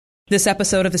This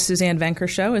episode of The Suzanne Venker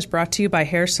Show is brought to you by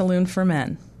Hair Saloon for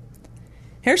Men.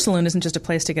 Hair Saloon isn't just a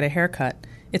place to get a haircut.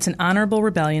 It's an honorable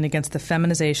rebellion against the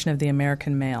feminization of the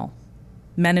American male.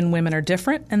 Men and women are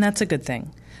different, and that's a good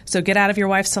thing. So get out of your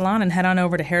wife's salon and head on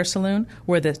over to Hair Saloon,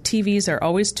 where the TVs are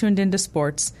always tuned into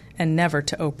sports and never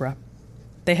to Oprah.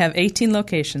 They have 18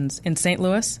 locations in St.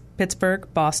 Louis,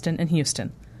 Pittsburgh, Boston, and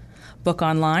Houston. Book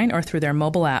online or through their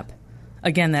mobile app.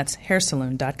 Again, that's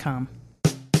hairsaloon.com.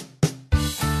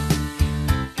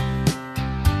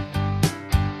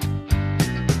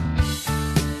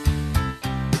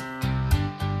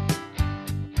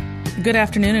 Good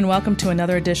afternoon and welcome to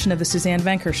another edition of The Suzanne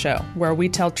Venker Show, where we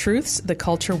tell truths the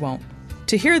culture won't.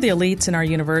 To hear the elites in our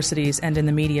universities and in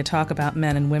the media talk about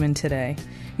men and women today,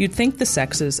 you'd think the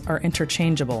sexes are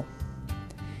interchangeable.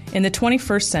 In the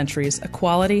 21st centuries,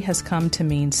 equality has come to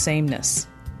mean sameness,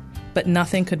 but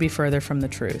nothing could be further from the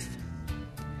truth.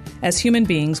 As human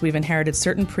beings, we've inherited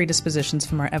certain predispositions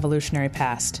from our evolutionary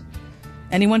past.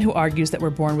 Anyone who argues that we're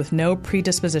born with no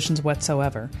predispositions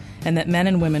whatsoever, and that men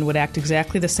and women would act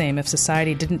exactly the same if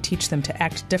society didn't teach them to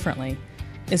act differently,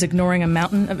 is ignoring a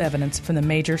mountain of evidence from the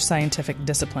major scientific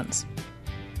disciplines.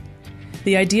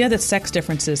 The idea that sex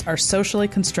differences are socially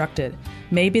constructed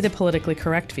may be the politically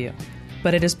correct view,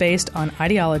 but it is based on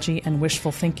ideology and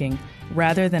wishful thinking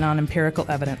rather than on empirical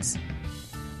evidence.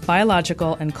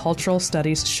 Biological and cultural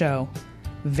studies show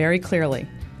very clearly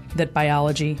that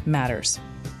biology matters.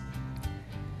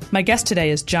 My guest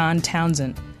today is John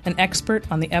Townsend, an expert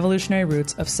on the evolutionary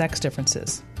roots of sex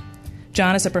differences.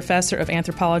 John is a professor of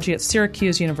anthropology at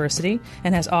Syracuse University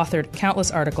and has authored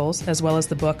countless articles, as well as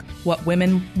the book, What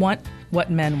Women Want, What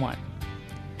Men Want.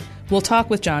 We'll talk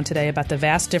with John today about the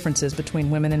vast differences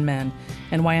between women and men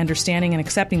and why understanding and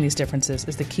accepting these differences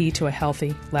is the key to a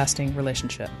healthy, lasting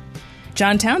relationship.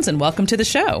 John Townsend, welcome to the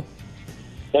show.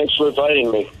 Thanks for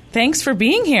inviting me. Thanks for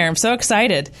being here. I'm so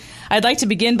excited. I'd like to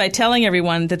begin by telling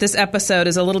everyone that this episode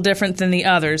is a little different than the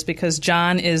others because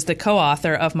John is the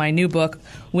co-author of my new book,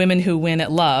 Women Who Win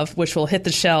at Love, which will hit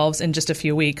the shelves in just a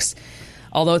few weeks,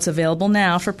 although it's available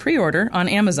now for pre-order on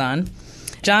Amazon.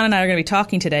 John and I are going to be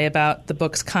talking today about the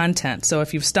book's content, so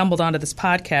if you've stumbled onto this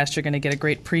podcast, you're going to get a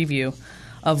great preview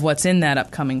of what's in that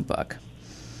upcoming book.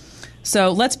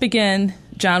 So let's begin,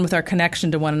 John, with our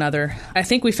connection to one another. I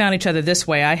think we found each other this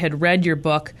way. I had read your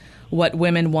book, What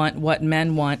Women Want, What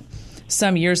Men Want,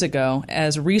 some years ago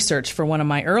as research for one of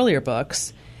my earlier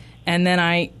books. And then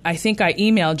I think I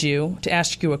emailed you to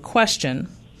ask you a question,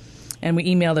 and we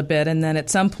emailed a bit. And then at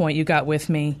some point you got with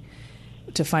me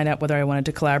to find out whether I wanted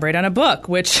to collaborate on a book,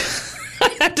 which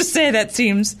I have to say that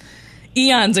seems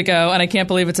eons ago, and I can't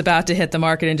believe it's about to hit the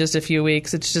market in just a few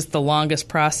weeks. It's just the longest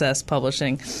process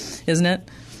publishing, isn't it?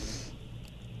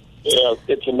 Yeah,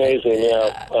 it's amazing.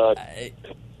 Yeah,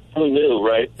 who knew,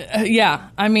 right? Yeah,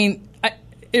 I mean,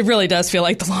 it really does feel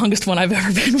like the longest one I've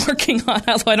ever been working on,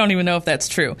 although I don't even know if that's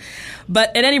true.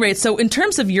 But at any rate, so in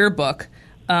terms of your book,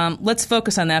 let's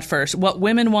focus on that first. What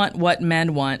Women Want, What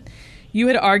Men Want. You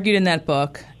had argued in that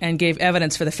book and gave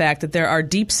evidence for the fact that there are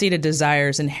deep-seated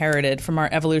desires inherited from our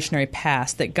evolutionary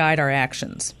past that guide our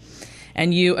actions.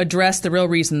 And you address the real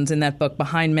reasons in that book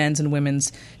behind men's and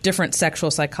women's different sexual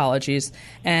psychologies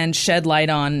and shed light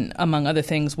on, among other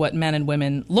things, what men and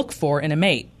women look for in a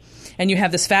mate. And you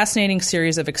have this fascinating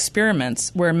series of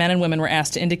experiments where men and women were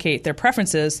asked to indicate their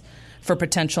preferences for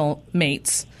potential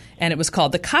mates, and it was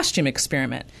called the costume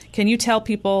experiment. Can you tell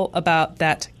people about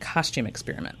that costume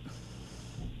experiment?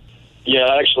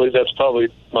 Yeah, actually, that's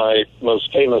probably my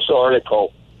most famous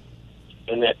article.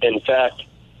 And in fact,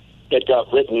 it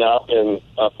got written up in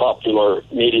popular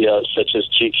media such as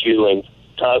GQ and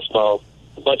Cosmo,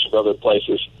 a bunch of other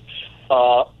places.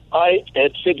 I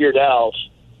had figured out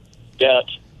that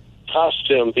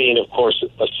costume, being, of course,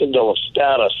 a symbol of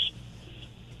status,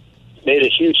 made a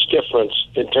huge difference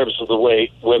in terms of the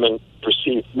way women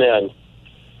perceive men.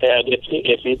 And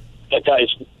if a guy's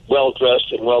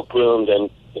well-dressed and well-groomed and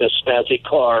in a fancy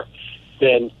car,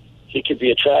 then he could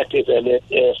be attractive. And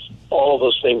if all of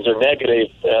those things are negative,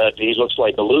 he looks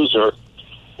like a loser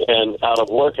and out of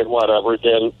work and whatever,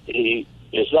 then he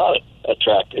is not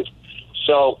attractive.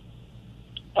 So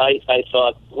I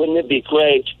thought, wouldn't it be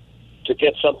great to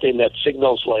get something that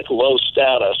signals like low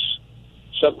status,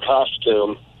 some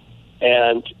costume,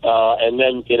 and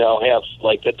then, have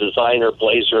like the designer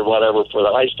blazer or whatever for the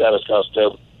high status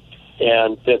costume,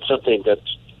 and then something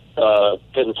that's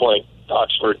pinpoint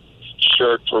Oxford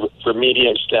shirt for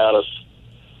medium status,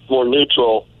 more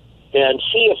neutral, and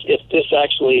see if this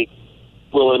actually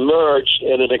will emerge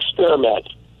in an experiment.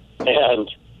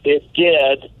 And it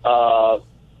did.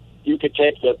 You could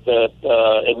take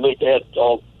and we had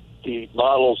all the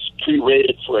models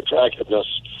pre-rated for attractiveness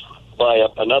by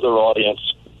another audience.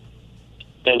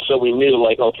 And so we knew,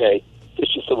 like, okay, this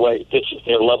is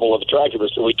their level of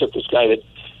attractiveness. So we took this guy that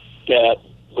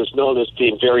was known as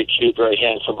being very cute, very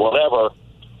handsome, whatever,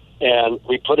 and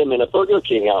we put him in a Burger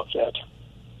King outfit.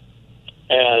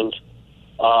 And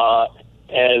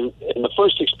in the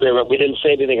first experiment, we didn't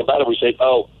say anything about it. We said,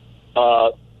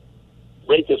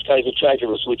 rate this guy's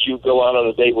attractiveness. Would you go out on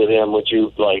a date with him? Would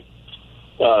you,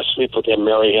 sleep with him,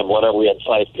 marry him, whatever? We had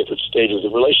 5 different stages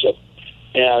of relationship.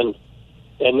 And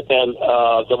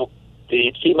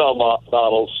the female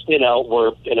models,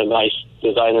 were in a nice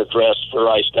designer dress for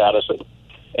high status, and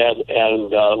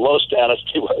low status,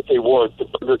 they wore the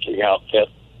Burger King outfit.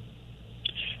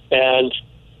 And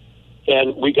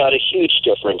we got a huge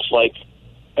difference. Like,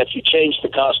 if you change the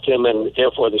costume and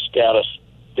therefore the status,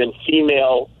 then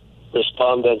female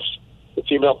respondents, the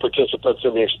female participants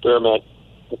in the experiment,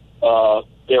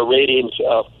 their ratings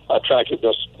of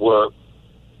attractiveness were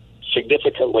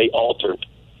significantly altered.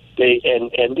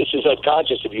 And this is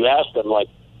unconscious. If you ask them, like,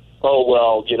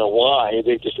 why?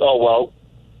 They just,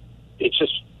 it's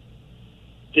just,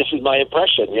 this is my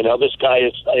impression. This guy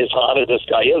is hot and this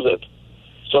guy isn't.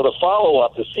 So the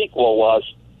follow-up, the sequel was,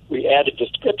 we added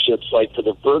descriptions, like for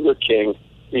the Burger King,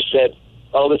 we said,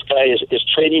 this guy is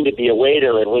training to be a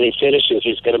waiter, and when he finishes,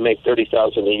 he's going to make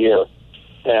 $30,000 a year.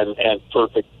 And for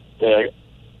the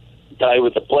guy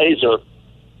with the blazer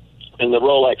and the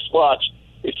Rolex watch,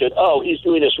 we said, he's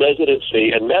doing his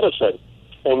residency in medicine,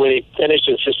 and when he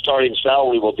finishes, his starting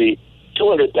salary will be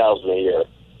 $200,000 a year.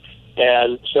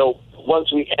 And so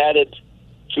once we added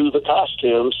to the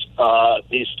costumes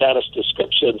these status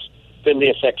descriptions, then the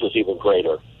effect was even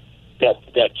greater. The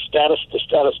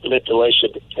status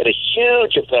manipulation had a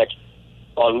huge effect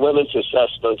on women's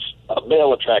assessments of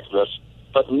male attractiveness,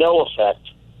 but no effect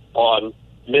on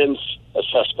men's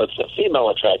assessments of female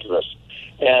attractiveness.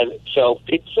 And so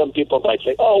some people might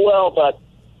say, but,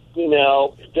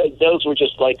 those were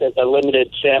just like a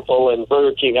limited sample and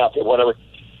Burger King outfit, whatever.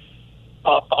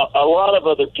 A lot of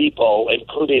other people,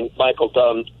 including Michael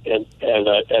Dunn and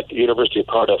at the University of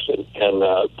Cardiff in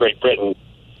Great Britain,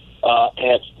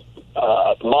 had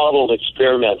modeled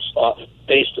experiments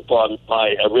based upon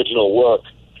my original work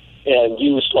and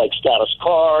used like status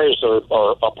cars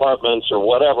or apartments or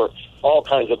whatever, all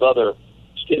kinds of other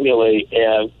stimuli,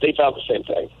 and they found the same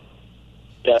thing.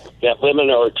 That women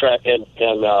are attracted,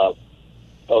 and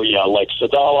like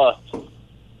Sadala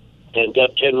and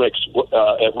Deb Kenrick's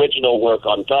original work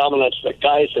on dominance, that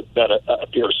guys that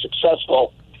appear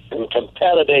successful and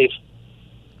competitive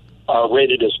are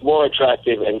rated as more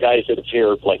attractive, and guys that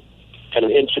appear like kind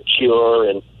of insecure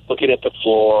and looking at the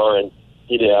floor and,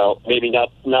 maybe not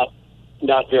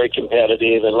very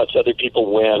competitive and lets other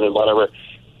people win and whatever,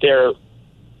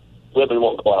 women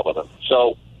won't go out with them.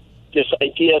 So this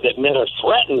idea that men are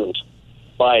threatened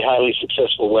by highly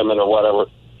successful women or whatever,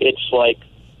 it's like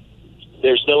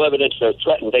there's no evidence they're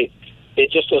threatened.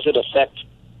 It just doesn't affect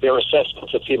their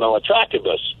assessments of female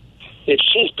attractiveness. If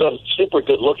she's super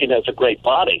good looking, has a great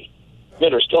body,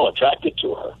 men are still attracted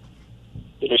to her.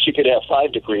 She could have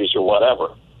 5 degrees or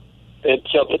whatever. And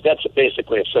so, but that's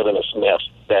basically a feminist myth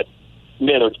that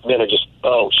men are just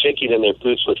shaking in their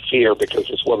boots with fear because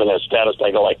this woman has status.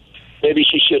 I go like, maybe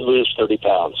she should lose 30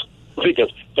 pounds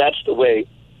because that's the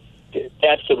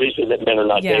reason that men are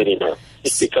not dating her.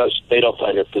 It's because they don't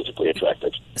find her physically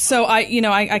attractive. So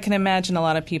I can imagine a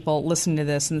lot of people listening to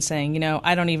this and saying,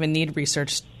 I don't even need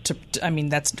research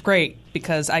that's great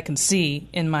because I can see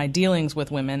in my dealings with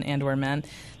women and or men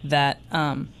that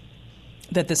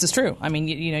this is true.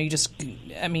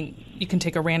 You can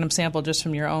take a random sample just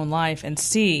from your own life and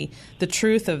see the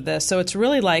truth of this. So it's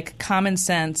really like common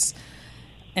sense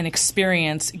and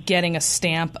experience getting a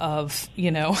stamp of,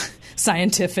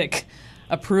 scientific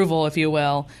approval, if you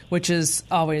will, which is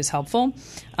always helpful.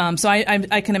 So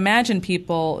I can imagine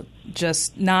people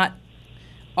just not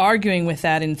arguing with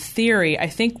that in theory. I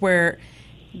think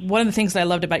one of the things that I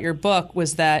loved about your book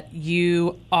was that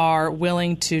you are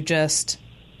willing to just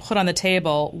put on the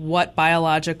table what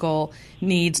biological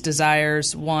needs,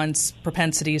 desires, wants,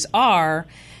 propensities are,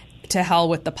 to hell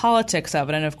with the politics of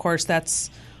it. And of course,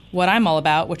 that's what I'm all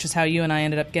about, which is how you and I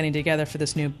ended up getting together for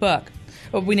this new book.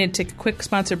 But we need to take a quick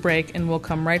sponsor break, and we'll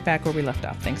come right back where we left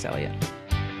off. Thanks, Elliot.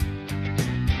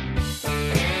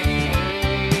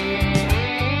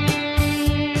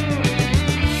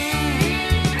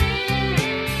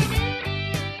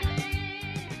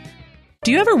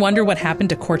 Do you ever wonder what happened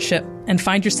to courtship and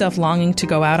find yourself longing to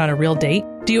go out on a real date?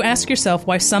 Do you ask yourself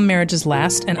why some marriages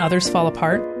last and others fall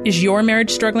apart? Is your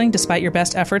marriage struggling despite your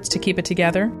best efforts to keep it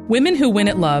together? Women who win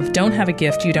at love don't have a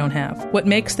gift you don't have. What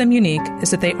makes them unique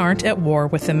is that they aren't at war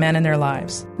with the men in their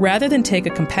lives. Rather than take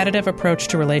a competitive approach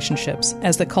to relationships,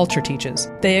 as the culture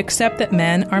teaches, they accept that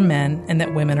men are men and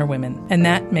that women are women. And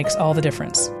that makes all the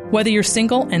difference. Whether you're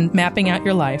single and mapping out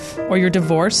your life, or you're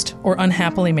divorced or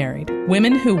unhappily married,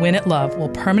 women who win at love will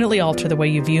permanently alter the way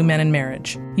you view men in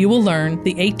marriage. You will learn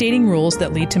the 8 dating rules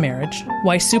that lead to marriage,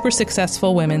 why super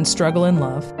successful women struggle in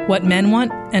love, what men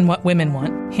want and what women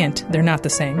want. Hint, they're not the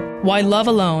same. Why love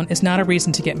alone is not a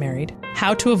reason to get married,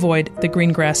 how to avoid the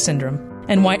green grass syndrome,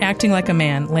 and why acting like a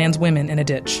man lands women in a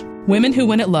ditch. Women Who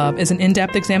Win at Love is an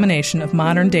in-depth examination of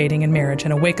modern dating and marriage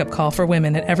and a wake-up call for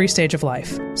women at every stage of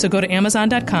life. So go to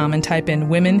Amazon.com and type in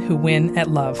Women Who Win at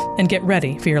Love and get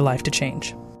ready for your life to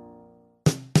change.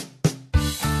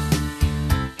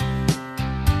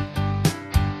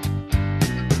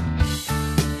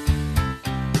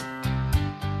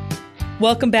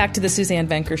 Welcome back to the Suzanne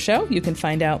Venker Show. You can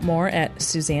find out more at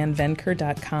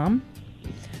SuzanneVenker.com.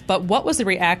 But what was the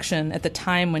reaction at the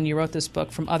time when you wrote this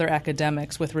book from other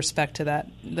academics with respect to that,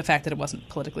 the fact that it wasn't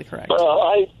politically correct? Well,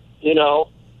 I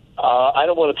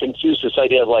don't want to confuse this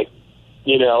idea of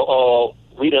we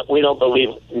don't believe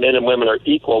men and women are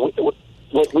equal.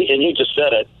 And you just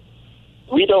said it.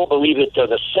 We don't believe that they're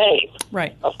the same.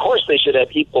 Right. Of course, they should have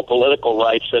equal political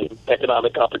rights and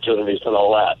economic opportunities and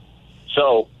all that.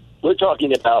 So we're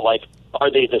talking about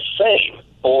are they the same,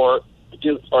 or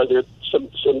are there some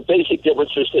basic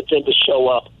differences that tend to show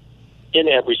up in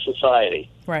every society?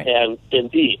 Right. And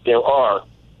indeed, there are.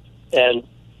 And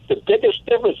the biggest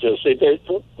differences, they're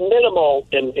minimal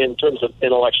in terms of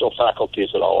intellectual faculties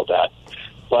and all of that.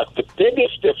 But the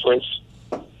biggest difference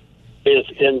is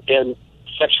in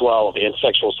sexuality and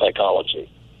sexual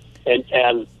psychology.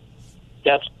 And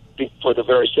that's for the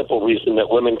very simple reason that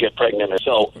women get pregnant.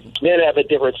 So men have a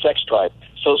different sex drive.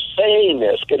 So saying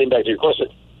this, getting back to your question,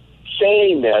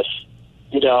 saying this,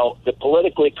 the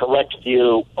politically correct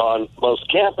view on most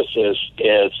campuses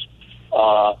is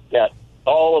that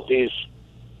all of these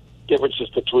differences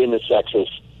between the sexes,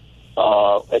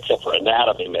 except for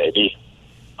anatomy maybe,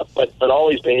 but all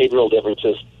these behavioral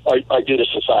differences are due to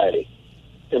society.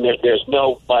 And there's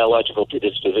no biological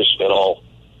predisposition at all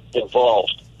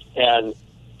involved. And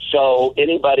so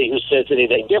anybody who says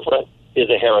anything different is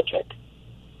a heretic.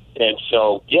 And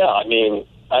so,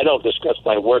 I don't discuss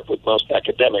my work with most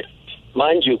academics.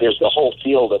 Mind you, there's the whole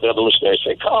field of evolutionary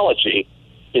psychology,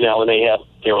 and they have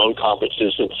their own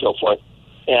conferences and so forth.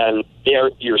 And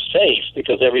you're safe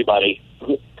because everybody,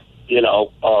 has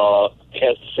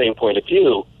the same point of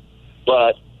view.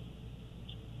 But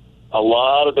a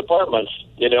lot of departments,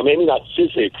 maybe not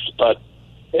physics, but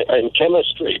in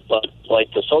chemistry, but like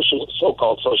the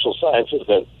so-called social sciences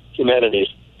and humanities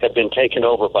have been taken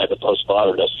over by the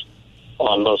postmodernists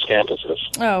on most campuses.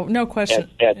 Oh, no question.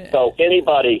 And so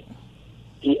anybody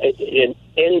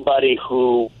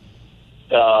who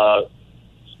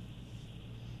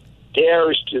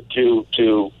dares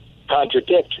to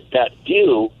contradict that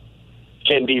view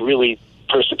can be really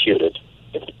persecuted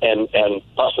and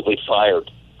possibly fired.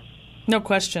 No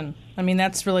question. I mean,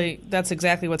 that's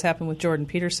exactly what's happened with Jordan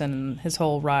Peterson and his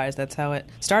whole rise. That's how it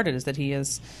started, is that he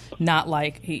is not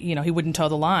he wouldn't toe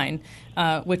the line,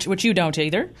 which you don't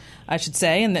either, I should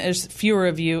say. And there's fewer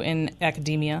of you in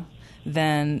academia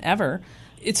than ever.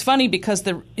 It's funny because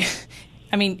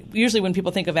usually when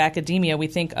people think of academia, we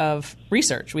think of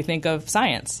research. We think of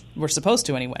science. We're supposed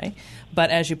to anyway. But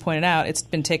as you pointed out, it's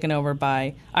been taken over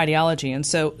by ideology. And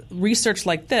so research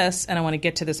like this, and I want to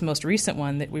get to this most recent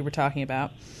one that we were talking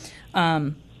about,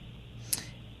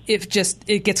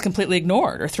 it gets completely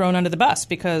ignored or thrown under the bus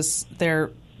because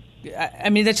that's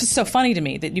just so funny to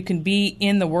me that you can be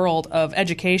in the world of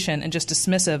education and just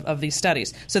dismissive of these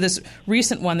studies. So this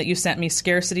recent one that you sent me,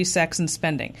 Scarcity, Sex, and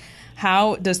Spending,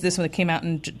 how does this one that came out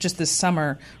in just this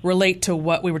summer relate to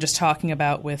what we were just talking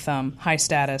about with high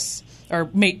status or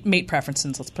mate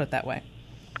preferences, let's put it that way?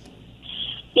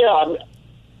 Yeah,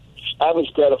 I was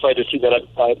gratified to see that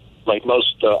I like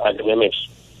most academics,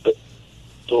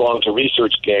 belong to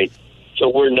ResearchGate, so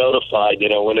we're notified,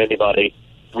 when anybody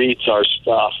reads our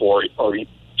stuff or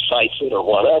cites it or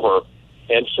whatever.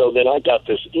 And so then I got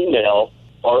this email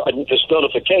or this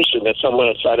notification that someone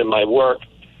had cited my work,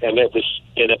 and it was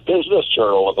in a business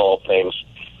journal of all things.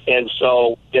 And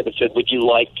so it said, would you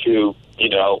like to,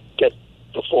 get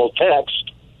the full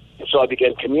text? And so I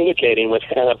began communicating with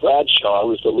Hannah Bradshaw,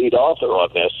 who's the lead author on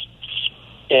this.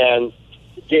 And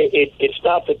it's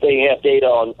not that they have data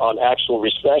on actual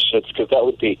recessions, because that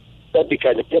would be that'd be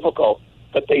kind of difficult.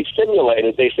 But they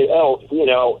simulated. They say, oh,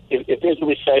 if there's a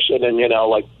recession and,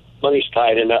 like money's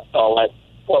tight and all that,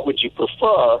 what would you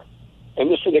prefer?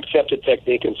 And this is an accepted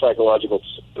technique in psychological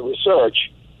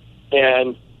research.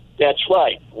 And that's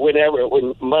right. When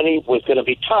money was going to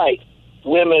be tight,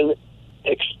 women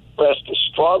expressed a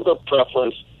stronger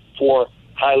preference for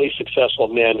highly successful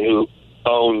men who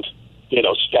owned,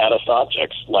 status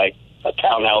objects like a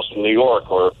townhouse in New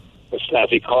York or a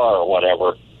snazzy car or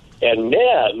whatever. And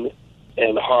men,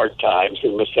 in hard times,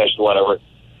 in recession, whatever,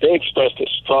 they expressed a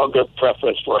stronger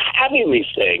preference for having these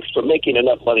things, for making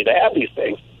enough money to have these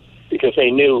things, because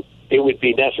they knew it would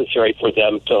be necessary for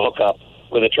them to hook up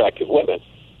with attractive women.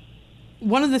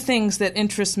 One of the things that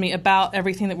interests me about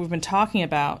everything that we've been talking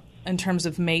about in terms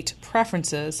of mate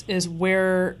preferences is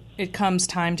where it comes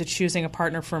time to choosing a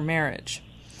partner for marriage.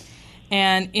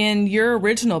 And in your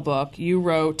original book, you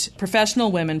wrote,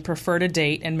 professional women prefer to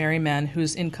date and marry men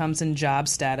whose incomes and job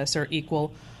status are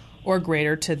equal or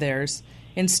greater to theirs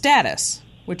in status,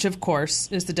 which, of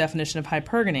course, is the definition of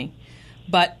hypergamy.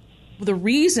 But the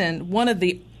reason, one of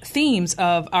the themes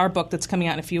of our book that's coming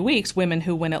out in a few weeks, Women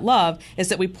Who Win at Love, is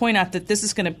that we point out that this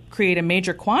is going to create a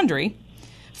major quandary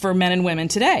for men and women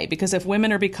today. Because if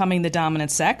women are becoming the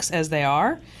dominant sex, as they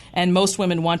are, and most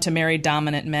women want to marry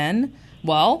dominant men,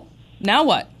 well, now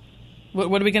what?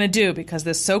 What are we going to do? Because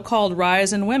this so-called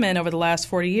rise in women over the last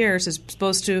 40 years is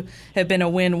supposed to have been a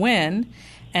win-win.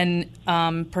 And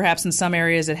perhaps in some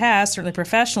areas it has, certainly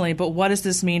professionally, but what does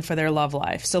this mean for their love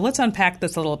life? So let's unpack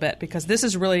this a little bit, because this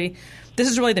is really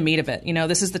the meat of it.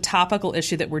 This is the topical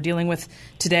issue that we're dealing with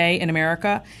today in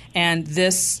America. And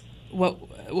this, what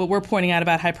we're pointing out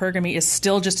about hypergamy is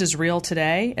still just as real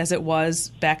today as it was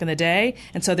back in the day.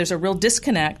 And so there's a real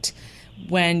disconnect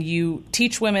when you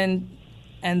teach women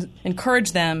and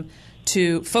encourage them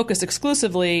to focus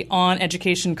exclusively on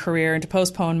education, career, and to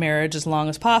postpone marriage as long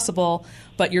as possible,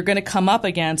 but you're going to come up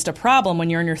against a problem when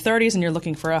you're in your 30s and you're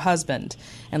looking for a husband.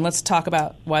 And let's talk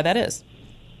about why that is.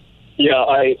 Yeah,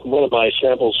 one of my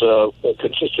samples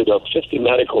consisted of 50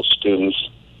 medical students,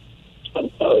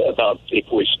 about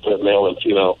equally split male and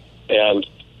female, and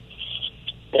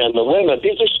the women,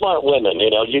 these are smart women,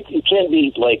 you can't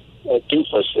be like a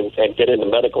doofus and get into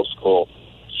medical school.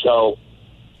 So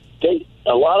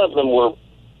a lot of them were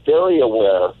very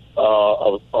aware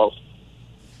of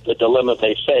the dilemma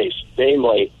they faced,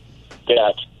 namely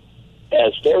that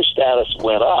as their status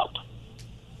went up,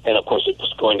 and of course it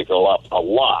was going to go up a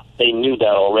lot, they knew that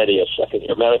already as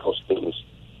second-year medical students.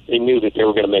 They knew that they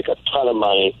were going to make a ton of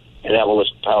money and have a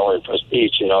list of power and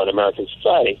prestige, in American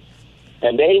society.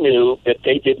 And they knew that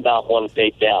they did not want to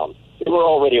date down. They were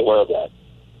already aware of that.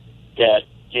 That,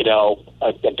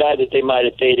 a guy that they might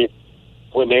have dated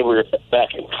when they were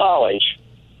back in college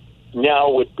now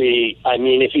would be,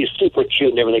 if he's super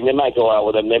cute and everything, they might go out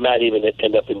with him. They might even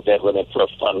end up in bed with him for a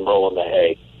fun roll in the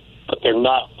hay. But they're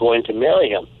not going to marry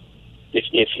him if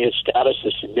his status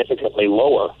is significantly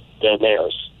lower than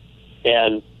theirs.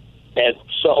 And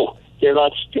so they're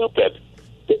not stupid.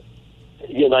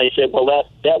 I said, well,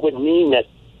 that would mean that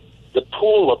the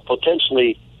pool of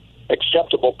potentially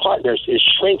acceptable partners is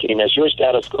shrinking as your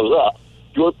status goes up.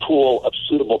 Your pool of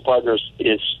suitable partners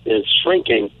is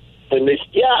shrinking. And they said,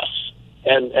 yes.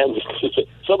 And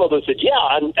some of them said,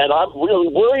 yeah, and I'm really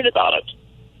worried about it.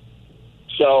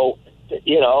 So,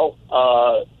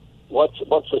 what's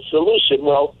the solution?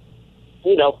 Well,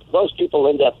 most people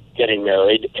end up getting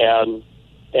married, and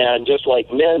just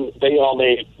like men, they all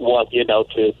may want,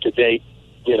 to date,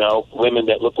 women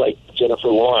that look like Jennifer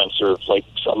Lawrence or like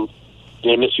some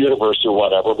Miss Universe or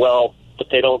whatever. Well, but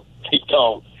they don't.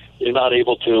 They're not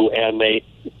able to, and they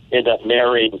end up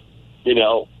marrying,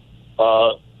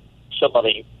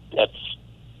 somebody that's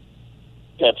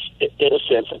in a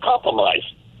sense a compromise.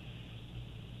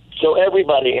 So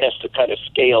everybody has to kind of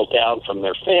scale down from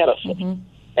their fantasy. Mm-hmm.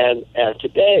 And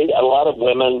today, a lot of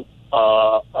women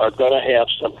are going to have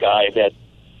some guy that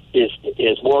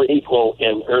is more equal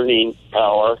in earning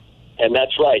power, and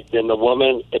that's right. Then the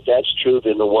woman, if that's true,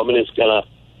 then the woman is going to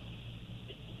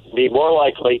be more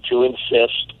likely to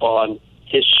insist on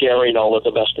his sharing all the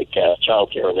domestic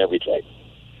child care and everything.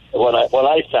 What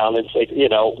I found, and say,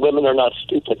 women are not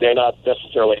stupid. They're not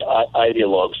necessarily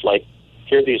ideologues. Like,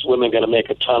 here are these women going to make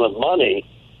a ton of money,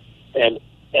 and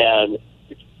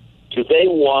do they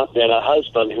want then a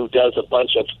husband who does a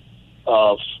bunch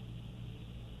of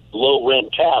low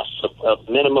rent tasks, of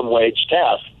minimum wage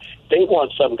tasks? They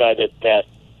want some guy that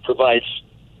provides,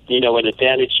 an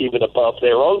advantage even above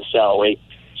their own salary.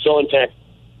 So in fact,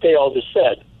 they all just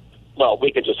said, well,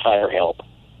 we could just hire help.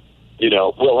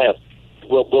 We'll have,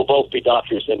 we'll both be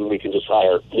doctors, and we can just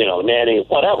hire, a nanny,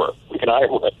 whatever. We can hire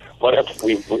whatever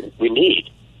we need,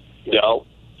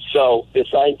 So this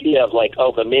idea of like,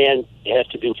 the man has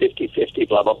to do 50-50,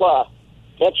 blah, blah, blah,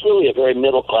 that's really a very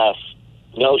middle-class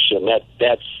notion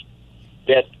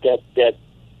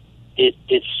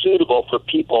it's suitable for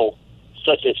people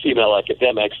such as female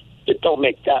academics that don't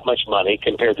make that much money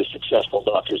compared to successful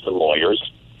doctors and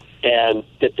lawyers, and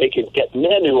that they can get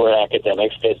men who are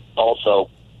academics that also,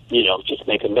 just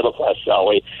make a middle-class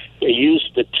salary. They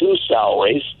use the two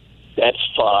salaries. That's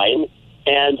fine.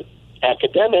 And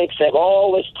academics have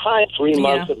all this time, 3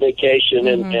 months of vacation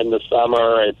in the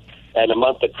summer and a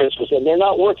month of Christmas, and they're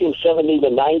not working 70 to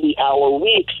 90-hour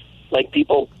weeks like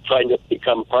people trying to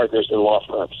become partners in law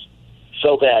firms.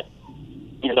 So that,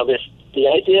 the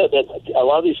idea that a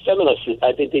lot of these feminists,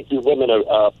 I think they do women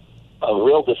a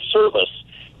real disservice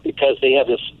because they have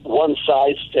this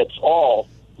one-size-fits-all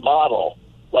model.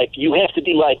 Like, you have to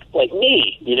be like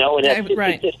me, and that's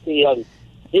 50-50,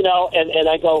 and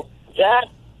I go, that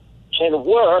can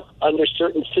work under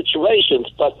certain situations,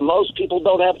 but most people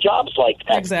don't have jobs like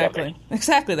that. Exactly.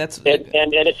 That's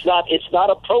and it's not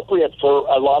appropriate for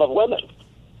a lot of women.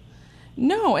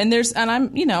 No, and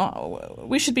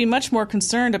we should be much more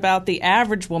concerned about the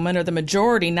average woman or the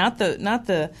majority, not the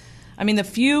the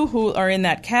few who are in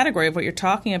that category of what you're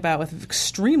talking about with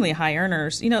extremely high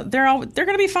earners, they're going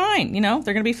to be fine. They're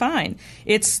going to be fine.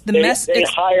 It's the mess. They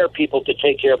hire people to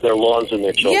take care of their lawns and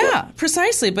their children. Yeah,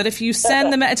 precisely. But if you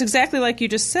send them, it's exactly like you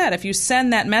just said. If you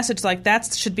send that message like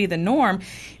that should be the norm,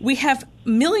 we have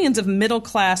millions of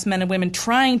middle-class men and women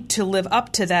trying to live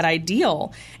up to that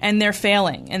ideal, and they're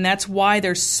failing. And that's why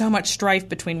there's so much strife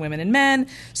between women and men,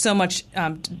 so much,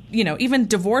 even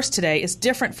divorce today is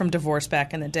different from divorce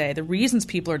back in the day. The reasons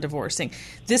people are divorcing,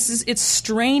 it's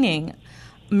straining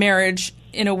marriage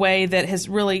in a way that has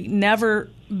really never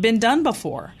been done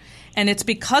before. And it's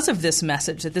because of this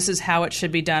message that this is how it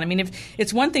should be done. I mean, if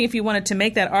it's one thing if you wanted to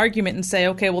make that argument and say,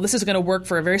 okay, well, this is going to work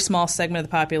for a very small segment of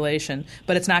the population,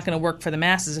 but it's not going to work for the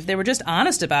masses. If they were just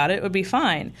honest about it, it would be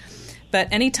fine.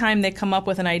 But anytime they come up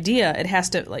with an idea, it has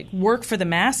to work for the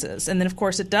masses. And then, of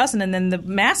course, it doesn't. And then the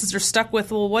masses are stuck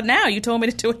with, well, what now? You told me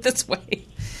to do it this way.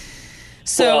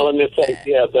 So, and this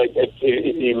idea,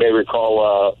 you may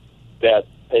recall that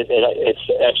it's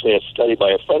actually a study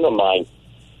by a friend of mine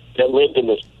that lived in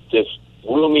this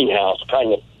rooming house,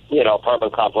 kind of,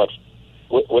 apartment complex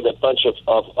with a bunch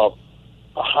of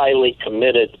highly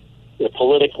committed,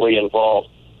 politically involved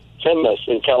feminists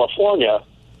in California.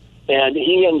 And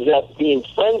he ends up being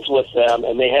friends with them,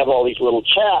 and they have all these little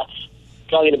chats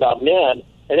talking about men.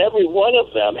 And every one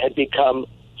of them had become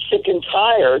sick and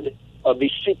tired of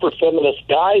these super feminist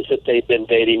guys that they've been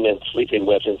dating and sleeping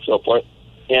with and so forth.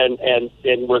 And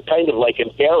we're kind of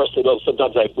embarrassed. Although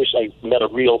sometimes I wish I met a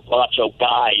real macho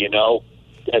guy,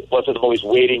 that wasn't always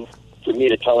waiting for me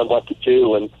to tell him what to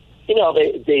do. And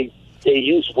they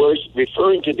use words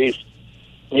referring to these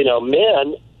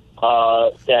men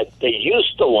that they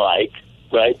used to like,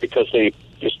 right, because they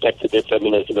respected their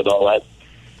feminism and all that.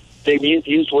 They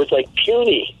use words like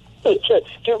puny to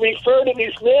refer to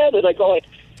these men, and I go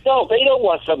no, they don't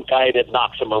want some guy that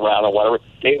knocks them around or whatever.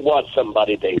 They want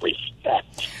somebody they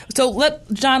respect. So,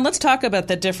 John, let's talk about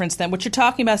the difference then. What you're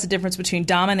talking about is the difference between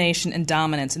domination and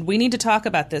dominance. And we need to talk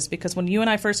about this because when you and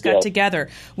I first got together,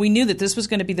 we knew that this was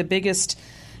going to be the biggest.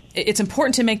 It's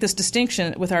important to make this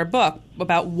distinction with our book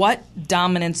about what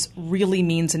dominance really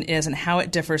means and is and how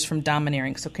it differs from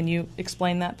domineering. So can you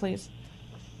explain that, please?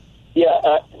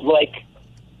 Yeah,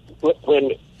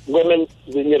 when women,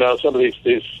 some of these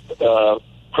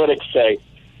critics say,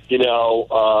 men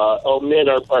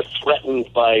are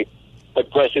threatened by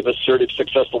aggressive, assertive,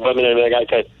 successful women, and I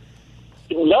said,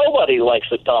 nobody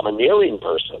likes a domineering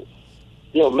person.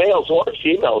 Males or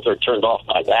females are turned off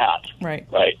by that. Right.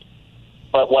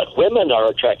 But what women are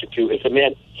attracted to is a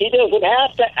man. He doesn't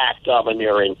have to act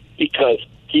domineering because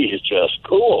he's just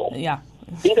cool. Yeah.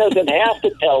 He doesn't have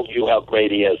to tell you how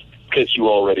great he is because you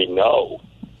already know.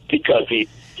 Because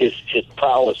his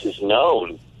prowess is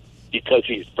known. Because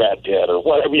he's Brad Pitt or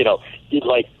whatever,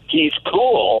 he's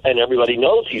cool and everybody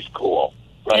knows he's cool,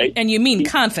 right? And you mean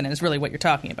confidence is really what you're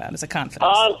talking about, is a confidence.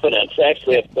 Confidence.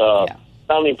 Actually,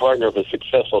 founding partner of a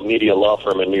successful media law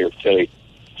firm in New York City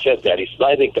said that. He said,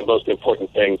 I think the most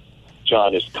important thing,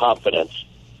 John, is confidence.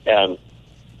 And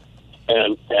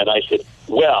I said,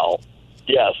 well,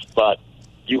 yes, but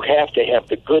you have to have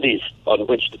the goodies on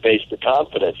which to base the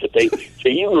confidence. If they say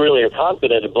you really are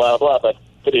confident and blah, blah, but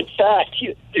in fact,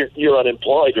 you're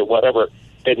unemployed or whatever.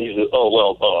 And he says,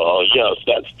 yes,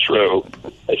 that's true.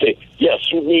 I say,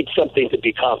 yes, you need something to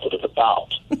be confident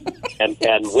about.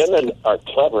 And women are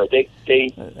clever. They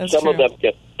some of them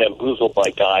get bamboozled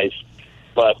by guys,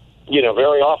 but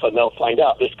very often they'll find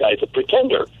out this guy's a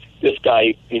pretender. This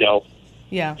guy,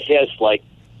 has like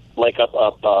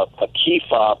a key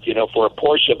fob, for a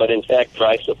Porsche, but in fact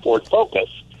drives a Ford Focus.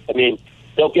 I mean,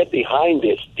 they'll get behind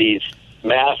these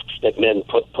masks that men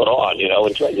put on,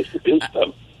 and try to seduce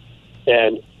them.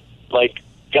 And like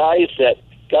guys that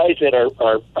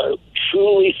are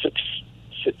truly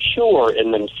secure in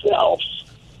themselves,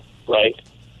 right?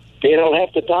 They don't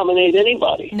have to dominate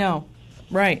anybody. No,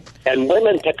 right. And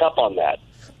women pick up on that.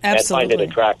 Absolutely. And find it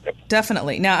attractive.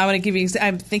 Definitely. Now, I want to give you,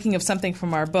 I'm thinking of something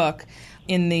from our book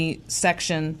in the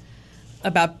section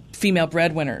about female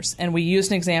breadwinners. And we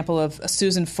used an example of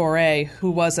Susan Foray,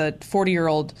 who was a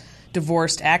 40-year-old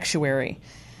divorced actuary.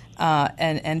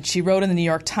 And she wrote in the New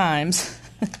York Times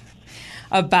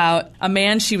about a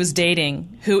man she was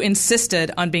dating who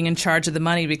insisted on being in charge of the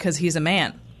money because he's a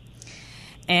man.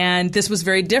 And this was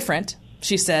very different,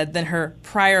 she said, than her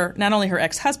prior, not only her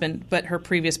ex-husband, but her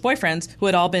previous boyfriends, who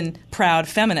had all been proud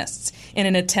feminists in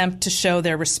an attempt to show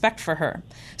their respect for her.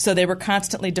 So they were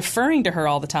constantly deferring to her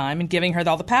all the time and giving her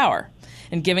all the power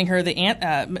and giving her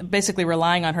basically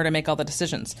relying on her to make all the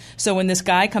decisions. So when this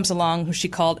guy comes along who she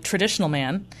called traditional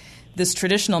man, this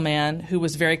traditional man who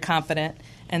was very confident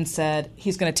and said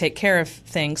he's going to take care of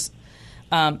things,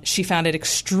 she found it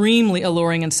extremely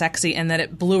alluring and sexy, and that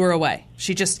it blew her away.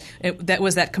 That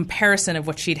was that comparison of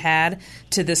what she'd had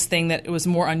to this thing that was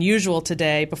more unusual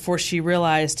today before she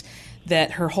realized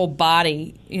that her whole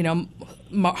body,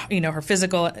 her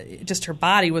physical, just her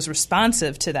body was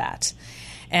responsive to that.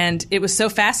 And it was so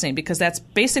fascinating because that's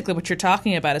basically what you're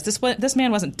talking about. Is this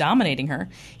man wasn't dominating her.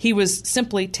 He was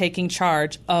simply taking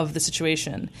charge of the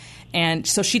situation. And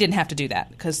so she didn't have to do that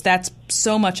because that's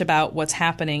so much about what's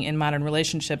happening in modern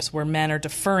relationships where men are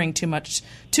deferring too much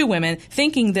to women,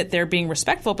 thinking that they're being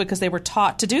respectful because they were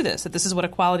taught to do this, that this is what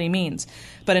equality means.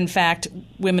 But in fact,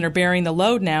 women are bearing the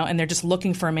load now, and they're just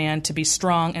looking for a man to be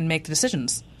strong and make the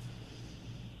decisions.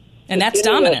 And that's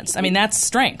dominance. I mean, that's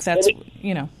strength. That's,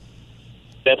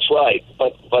 That's right.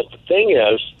 But the thing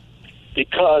is,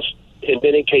 because in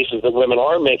many cases the women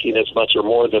are making as much or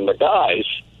more than the guys,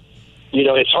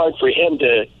 it's hard for him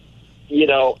to,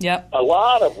 Yep. A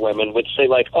lot of women would say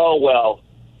like, oh, well,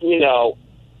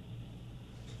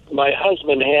 my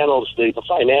husband handles the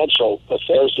financial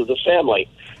affairs of the family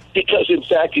because, in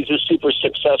fact, he's a super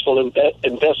successful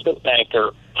investment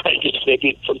banker. He's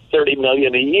making from $30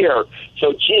 million a year.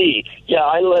 So,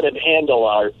 I let him handle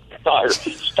our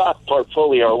stock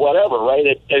portfolio or whatever,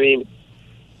 right?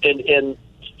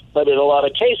 But in a lot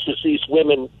of cases, these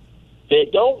women, they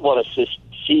don't want to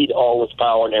cede all his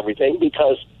power and everything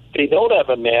because they don't have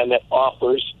a man that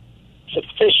offers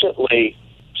sufficiently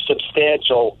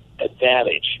substantial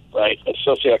advantage, right? A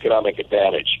socioeconomic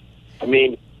advantage. I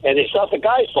mean, and it's not the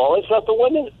guy's fault. It's not the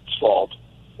women's fault.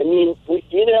 I mean, with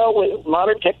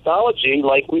modern technology,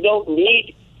 like we don't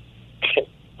need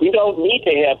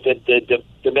to have the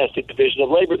domestic division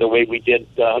of labor the way we did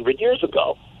 100 years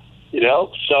ago.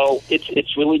 So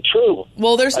it's really true.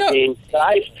 Well, guys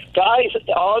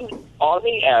on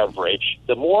the average,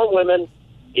 the more women,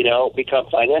 become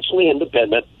financially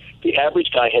independent, the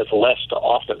average guy has less to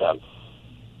offer them.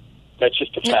 That's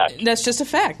just a fact. That's just a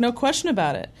fact. No question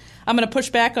about it. I'm going to push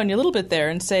back on you a little bit there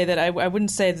and say that I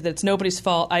wouldn't say that it's nobody's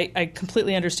fault. I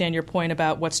completely understand your point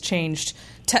about what's changed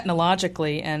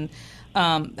technologically and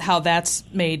how that's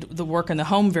made the work in the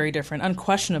home very different,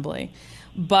 unquestionably.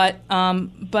 But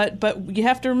you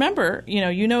have to remember,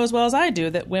 you know as well as I do,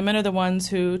 that women are the ones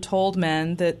who told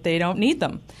men that they don't need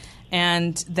them.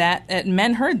 And that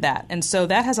men heard that. And so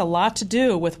that has a lot to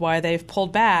do with why they've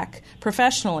pulled back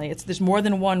professionally. There's more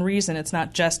than one reason. It's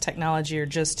not just technology or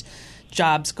just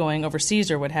jobs going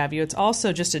overseas or what have you. It's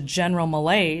also just a general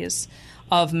malaise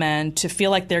of men to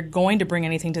feel like they're going to bring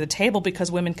anything to the table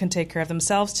because women can take care of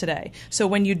themselves today. So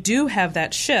when you do have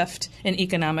that shift in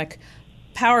economic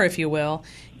power, if you will,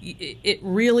 it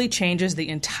really changes the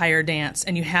entire dance.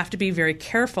 And you have to be very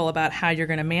careful about how you're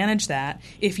going to manage that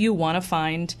if you want to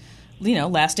find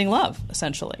lasting love,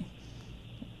 essentially.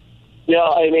 Yeah,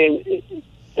 I mean,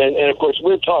 and of course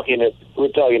we're talking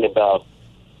about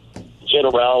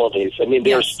generalities. I mean,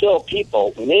 there are still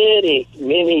people, many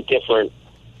different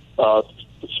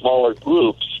smaller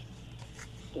groups,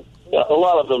 a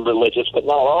lot of them religious, but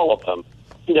not all of them,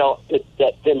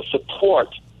 that then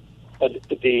support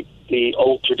the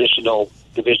old traditional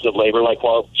division of labor, like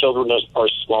while children are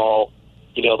small,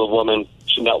 the woman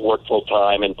should not work full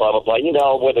time and blah, blah, blah.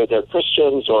 Whether they're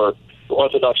Christians or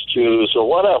Orthodox Jews or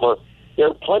whatever, there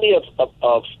are plenty of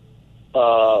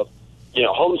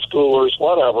homeschoolers,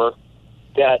 whatever,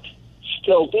 that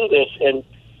still do this,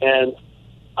 and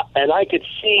I could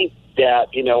see that,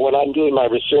 when I'm doing my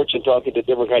research and talking to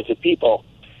different kinds of people,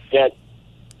 that,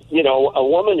 a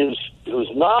woman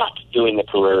who's not doing the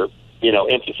career,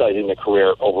 emphasizing the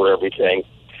career over everything,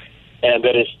 and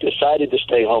that has decided to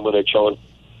stay home with her children,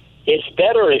 it's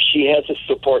better if she has a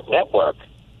support network,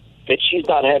 that she's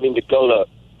not having to go to,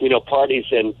 parties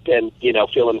and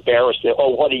feel embarrassed that,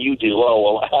 what do you do? Oh,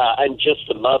 well, I'm just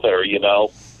a mother, I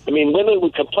mean, women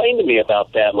would complain to me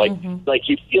about that, like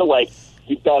you feel like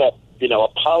you've got to,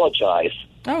 apologize.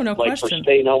 Oh, no question. For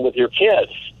staying home with your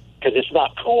kids, because it's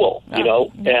not cool, and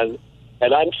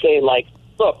I'm saying,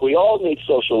 look, we all need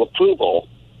social approval,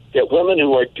 that women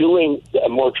who are doing a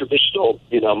more traditional,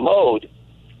 mode,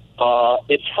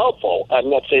 it's helpful. I'm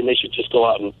not saying they should just go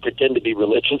out and pretend to be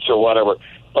religious or whatever,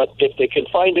 but if they can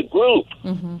find a group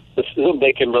with whom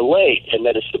they can relate and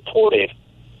that is supportive,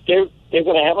 they're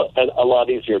going to have a lot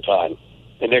easier time,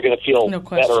 and they're going to feel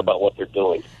better about what they're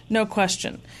doing. No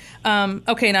question.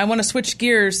 Okay, now I want to switch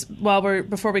gears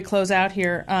before we close out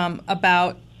here.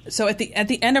 So at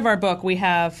the end of our book we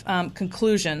have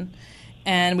conclusion,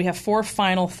 and we have 4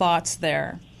 final thoughts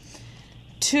there,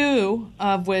 2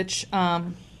 of which I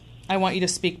want you to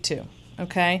speak to.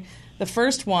 Okay, the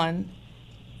first one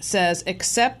says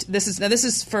accept. This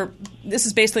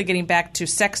is basically getting back to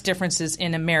sex differences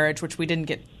in a marriage, which we didn't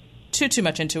get too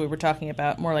much into. We were talking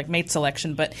about more like mate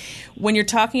selection, but when you're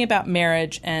talking about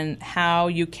marriage and how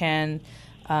you can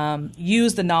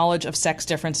use the knowledge of sex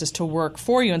differences to work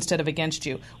for you instead of against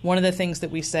you, one of the things that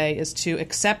we say is to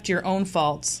accept that your own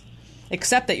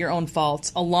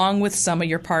faults, along with some of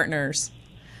your partners,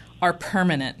 are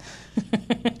permanent.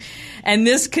 And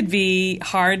this could be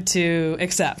hard to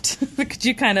accept. Could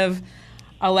you kind of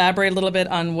elaborate a little bit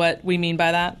on what we mean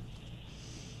by that?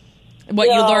 What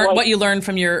you learned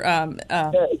from your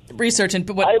research, and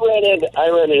what I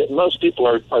read it. Most people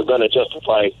are going to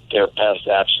justify their past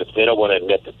actions. They don't want to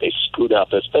admit that they screwed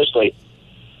up, especially,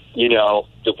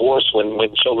 divorce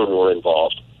when children were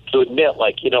involved. To admit,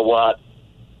 what,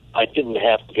 I didn't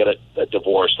have to get a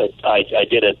divorce. I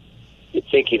did it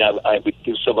thinking I would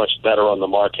do so much better on the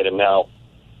market, and that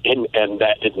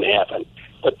didn't happen.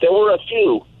 But there were a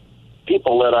few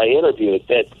people that I interviewed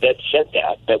that said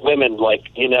that women, my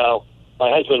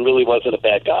husband really wasn't a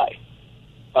bad guy.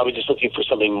 I was just looking for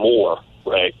something more,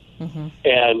 right? Mm-hmm.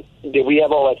 And we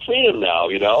have all that freedom now,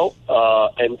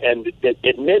 and it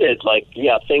admitted,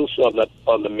 things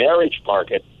on the marriage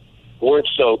market weren't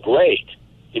so great.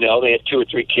 They had 2 or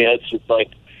 3 kids,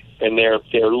 and they're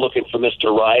looking for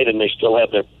Mr. Right, and they still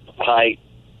have their high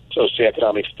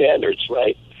socioeconomic standards,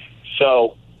 right?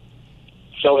 So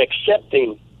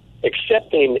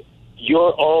accepting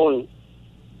your own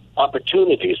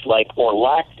opportunities, or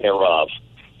lack thereof,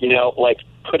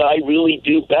 could I really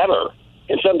do better?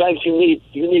 And sometimes you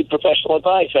need professional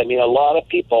advice. I mean, a lot of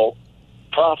people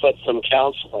profit from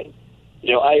counseling.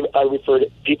 I refer to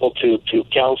people to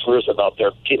counselors about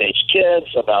their teenage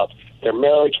kids, about their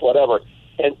marriage, whatever.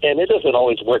 And it doesn't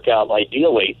always work out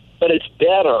ideally, but it's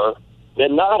better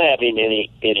than not having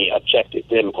any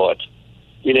objective input.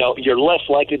 You're less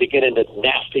likely to get into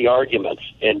nasty arguments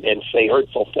and say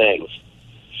hurtful things.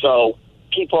 So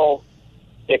people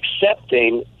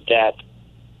accepting that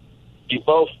you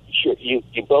both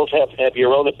have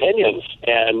your own opinions,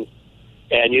 and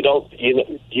you don't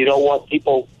want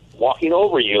people walking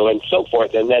over you and so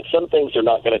forth, and that some things are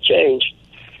not going to change.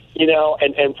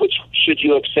 And which should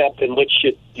you accept and which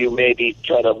should you maybe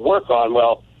try to work on?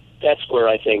 Well, that's where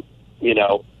I think,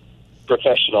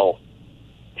 professional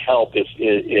help is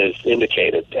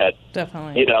indicated. That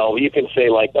definitely, you can say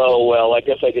oh, well, I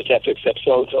guess I just have to accept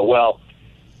so-and-so. Well,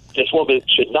 this woman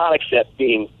should not accept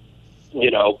being,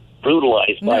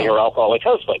 brutalized by her alcoholic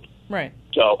husband. Right.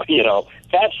 So,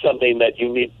 that's something that you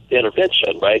need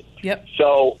intervention, right? Yep.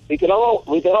 So we can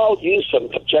all use some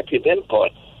objective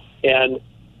input, and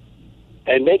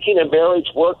making a marriage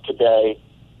work today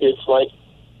is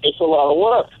it's a lot of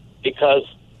work, because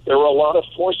there are a lot of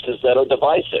forces that are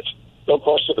divisive. No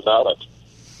question about it.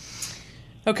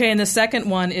 Okay, and the second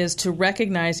one is to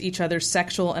recognize each other's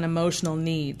sexual and emotional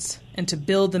needs and to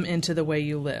build them into the way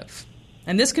you live.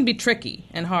 And this can be tricky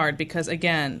and hard because,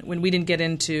 again, when we didn't get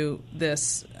into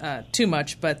this too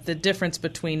much, but the difference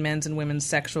between men's and women's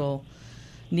sexual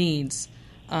needs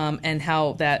and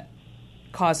how that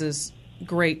can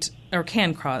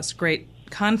cause great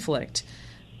conflict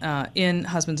in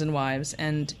husbands and wives.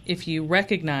 And if you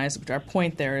recognize, our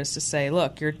point there is to say,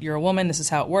 look, you're a woman, this is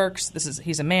how it works,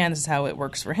 he's a man, this is how it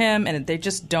works for him, and they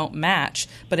just don't match.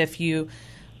 But if you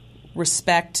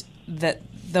respect that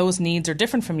those needs are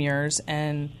different from yours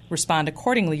and respond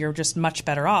accordingly, you're just much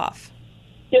better off.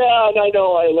 Yeah, and I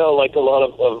know, like a lot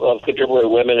of contemporary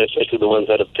women, especially the ones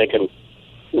that have taken,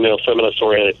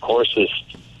 feminist-oriented courses,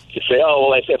 you say, oh,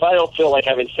 well, if I don't feel like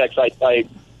having sex,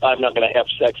 I'm not going to have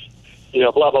sex,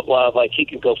 blah, blah, blah. Like, he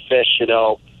can go fish,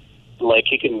 like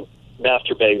he can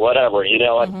masturbate, whatever,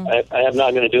 I'm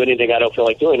not going to do anything I don't feel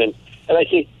like doing. And I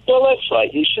say, well, that's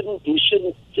right. You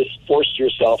shouldn't just force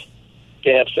yourself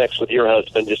to have sex with your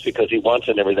husband just because he wants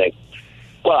it and everything.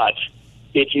 But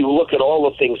if you look at all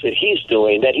the things that he's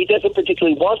doing that he doesn't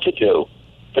particularly want to do,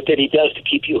 but that he does to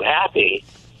keep you happy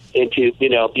and to, be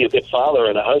a good father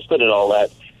and a husband and all that,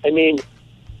 I mean,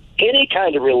 any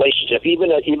kind of relationship,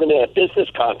 even a business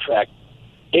contract,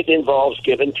 it involves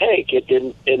give and take. It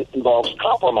involves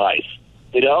compromise,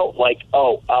 like,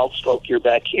 oh, I'll stroke your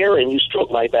back here and you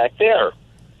stroke my back there.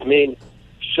 I mean,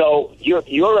 so your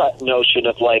notion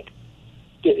of, like,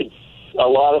 a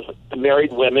lot of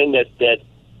married women that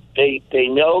they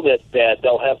know that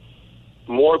they'll have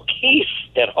more peace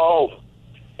at home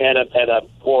and a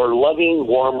more loving,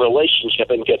 warm relationship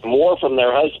and get more from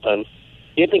their husband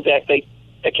if, in fact, they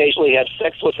occasionally have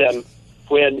sex with them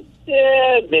when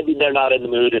maybe they're not in the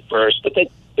mood at first, but they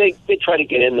try to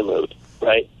get in the mood,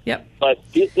 right? Yep. But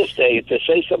this day, to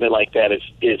say something like that is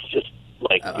just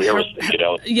like,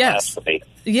 yes. blasphemy.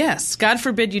 Yes. God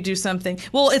forbid you do something.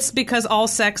 Well, it's because all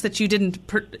sex that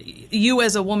you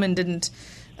as a woman didn't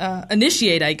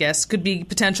initiate, I guess, could be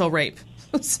potential rape.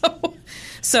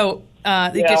 So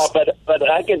but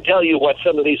I can tell you what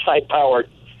some of these high-powered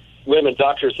women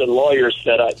doctors and lawyers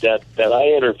that I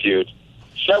interviewed,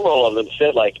 several of them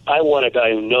said, like, I want a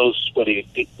guy who knows what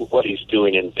he's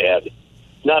doing in bed,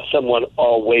 not someone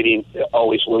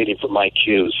always waiting for my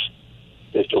cues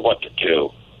as to what to do.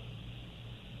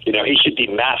 He should be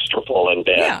masterful in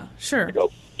bed. Yeah, sure. I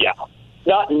go, yeah,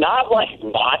 not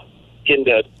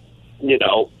into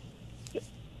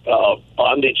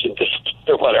bondage and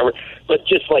or whatever, but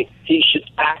just like he should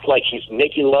act like he's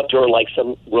making love to her like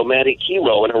some romantic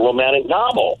hero in a romantic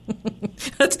novel.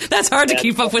 That's hard to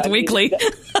keep up with weekly.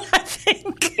 I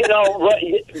think.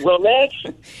 Romance,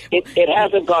 it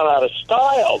hasn't gone out of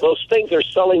style. Those things are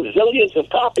selling zillions of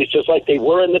copies just like they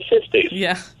were in the 50s.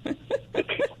 Yeah.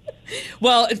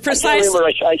 Well, precisely. I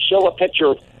remember I show a picture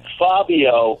of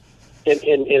Fabio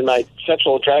in my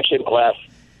sexual attraction class,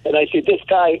 and I see this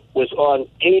guy was on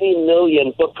 80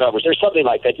 million book covers or something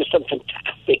like that, just some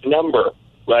fantastic number,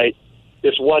 right?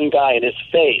 This one guy and his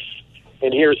face,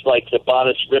 and here's like the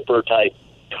Bodice Ripper type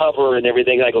cover and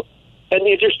everything. And I go, and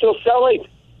these are still selling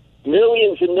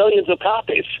millions and millions of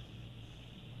copies.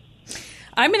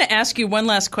 I'm going to ask you one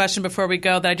last question before we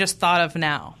go that I just thought of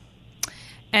now.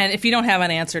 And if you don't have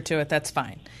an answer to it, that's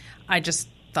fine. I just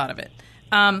thought of it.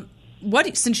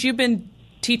 Since you've been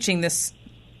teaching this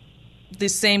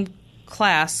same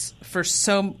class for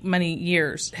so many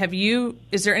years,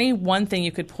 is there any one thing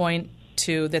you could point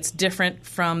to that's different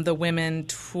from the women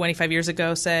 25 years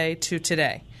ago, say, to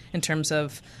today in terms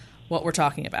of what we're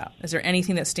talking about? Is there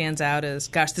anything that stands out as,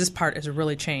 gosh, this part has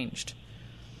really changed?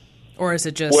 Or is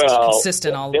it just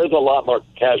consistent all there's a lot more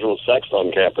casual sex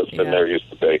on campus than there used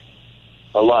to be.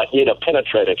 A lot,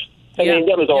 penetrative. I mean,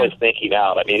 there was always making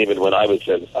out. I mean, even when I was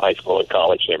in high school and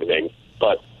college and everything.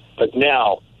 But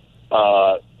now,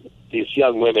 these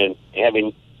young women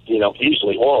having,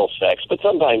 usually oral sex, but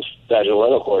sometimes vaginal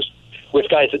intercourse with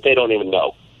guys that they don't even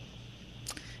know.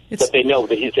 But they know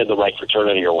that he's in the right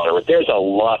fraternity or whatever. There's a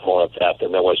lot more of that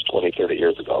than there was 20, 30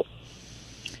 years ago.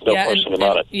 No question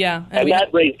about it. Yeah. And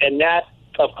that,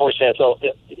 of course, has a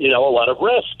lot of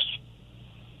risks.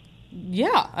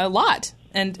 Yeah, a lot.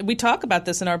 And we talk about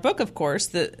this in our book, of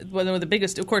course. One of the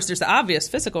biggest, of course, there's the obvious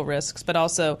physical risks, but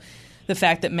also the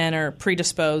fact that men are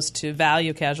predisposed to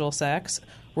value casual sex,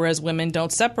 whereas women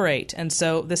don't separate, and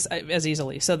so this as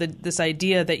easily. So this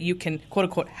idea that you can, quote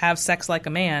unquote, have sex like a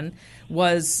man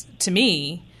was, to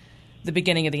me, the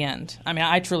beginning of the end. I mean,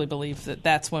 I truly believe that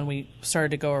that's when we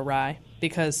started to go awry,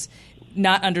 because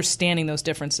not understanding those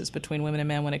differences between women and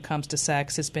men when it comes to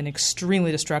sex has been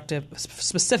extremely destructive,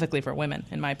 specifically for women,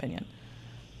 in my opinion.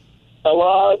 A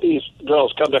lot of these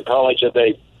girls come to college and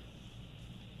they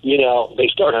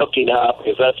start hooking up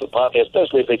because that's the popular,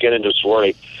 especially if they get into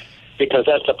sorority, because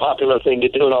that's the popular thing to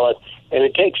do and all that. And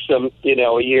it takes them,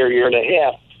 a year and a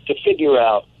half to figure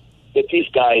out that these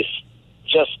guys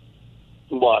just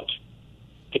want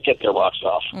to get their rocks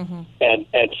off. Mm-hmm.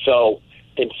 And so,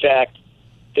 in fact,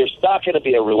 there's not going to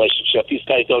be a relationship. These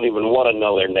guys don't even want to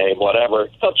know their name, whatever.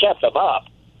 They'll chat them up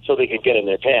so they can get in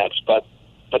their pants. But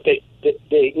they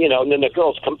and then the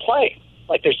girls complain.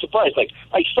 Like, they're surprised. Like,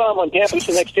 I saw him on campus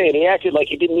the next day, and he acted like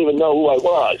he didn't even know who I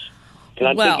was. And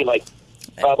I'm thinking, like,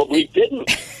 probably didn't.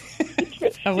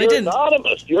 Probably You're didn't.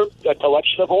 anonymous. You're a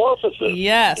collection of orifices.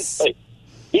 Yes.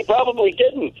 He probably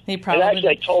didn't. He probably and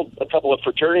actually, didn't. I told a couple of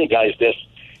fraternity guys this,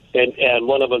 and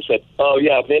one of them said, "Oh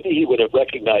yeah, maybe he would have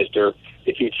recognized her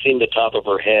if he'd seen the top of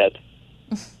her head."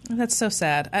 That's so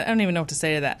sad. I don't even know what to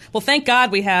say to that. Well, thank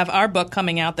God we have our book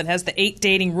coming out that has the 8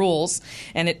 dating rules,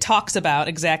 and it talks about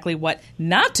exactly what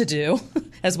not to do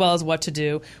as well as what to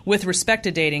do with respect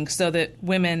to dating so that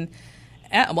women,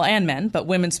 well, and men, but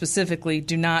women specifically,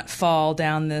 do not fall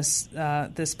down this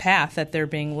this path that they're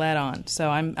being led on. So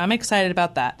I'm excited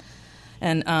about that.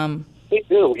 And Me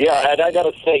too. Yeah, and I got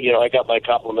to say, I got my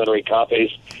complimentary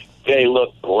copies. They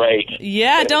look great.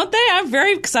 yeah, don't they? I'm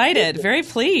very excited, very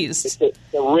pleased. It's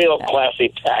a real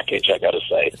classy package, I got to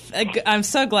say. I'm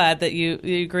so glad that you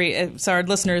agree. So our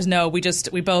listeners know we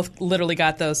both literally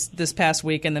got those this past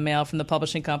week in the mail from the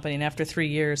publishing company, and after 3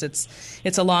 years, it's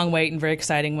a long wait and very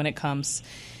exciting when it comes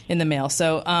in the mail.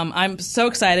 So I'm so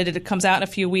excited. It comes out in a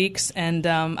few weeks, and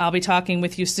I'll be talking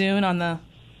with you soon on the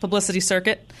publicity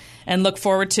circuit, and look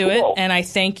forward to it. And I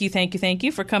thank you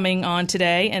for coming on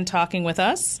today and talking with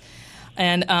us.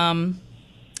 And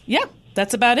yeah,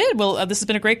 that's about it. Well, this has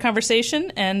been a great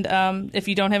conversation, and if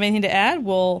you don't have anything to add,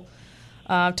 we'll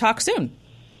talk soon.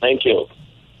 Thank you.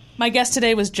 My guest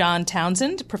today was John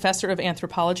Townsend, professor of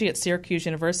anthropology at Syracuse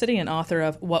University and author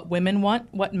of What Women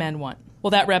Want, What Men Want.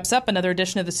 Well, that wraps up another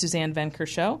edition of the Suzanne Venker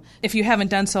Show. If you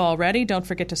haven't done so already, don't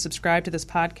forget to subscribe to this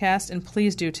podcast, and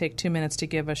please do take 2 minutes to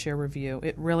give us your review.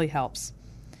 It really helps.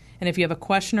 And if you have a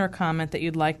question or comment that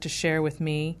you'd like to share with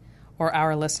me or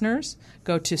our listeners,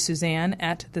 go to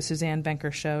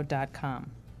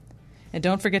Suzanne@thesuzannevenkershow.com. And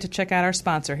don't forget to check out our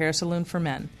sponsor, Hair Saloon for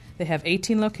Men. They have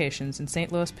 18 locations in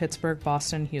St. Louis, Pittsburgh,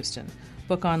 Boston, and Houston.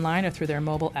 Book online or through their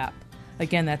mobile app.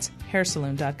 Again, that's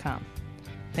hairsaloon.com.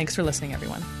 Thanks for listening,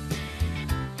 everyone.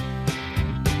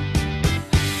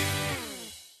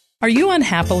 Are you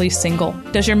unhappily single?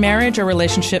 Does your marriage or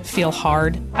relationship feel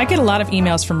hard? I get a lot of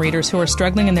emails from readers who are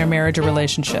struggling in their marriage or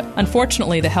relationship.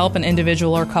 Unfortunately, the help an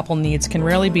individual or couple needs can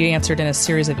rarely be answered in a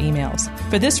series of emails.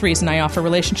 For this reason, I offer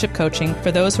relationship coaching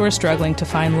for those who are struggling to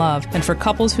find love and for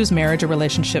couples whose marriage or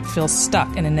relationship feels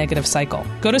stuck in a negative cycle.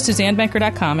 Go to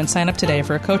SuzanneBanker.com and sign up today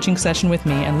for a coaching session with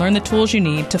me and learn the tools you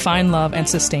need to find love and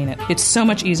sustain it. It's so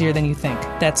much easier than you think.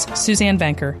 That's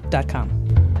SuzanneBanker.com.